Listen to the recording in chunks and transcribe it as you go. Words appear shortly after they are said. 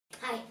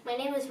Hi, my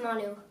name is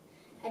Manu.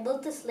 I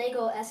built this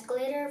LEGO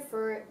escalator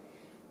for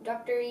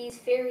Dr. E's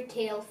Fairy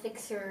Tale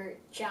Fixer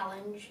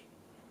Challenge.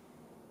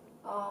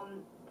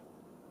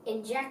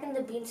 In Jack and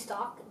the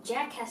Beanstalk,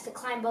 Jack has to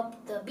climb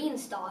up the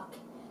beanstalk,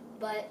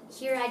 but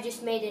here I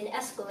just made an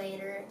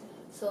escalator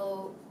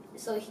so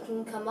he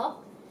can come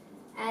up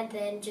and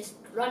then just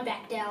run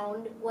back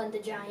down when the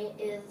giant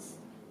is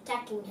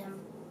attacking him.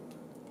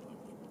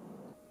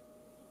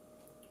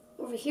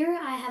 Over here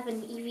I have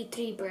an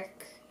EV3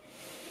 brick.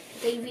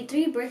 The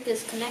EV3 brick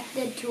is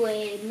connected to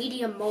a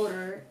medium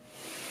motor.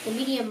 The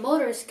medium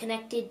motor is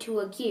connected to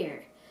a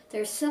gear.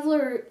 There's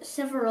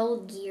several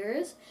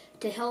gears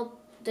to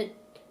help the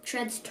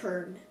treads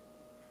turn.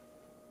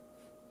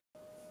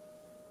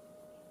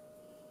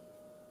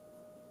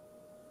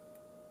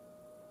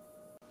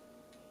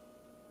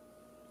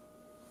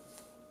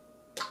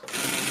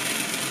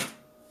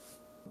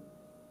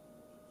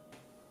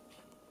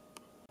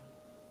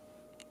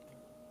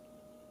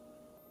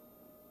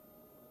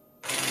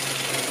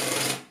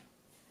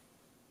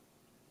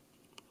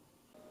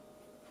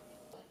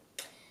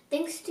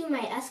 Thanks to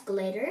my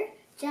escalator,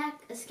 Jack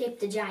escaped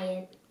the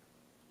giant.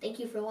 Thank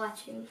you for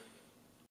watching.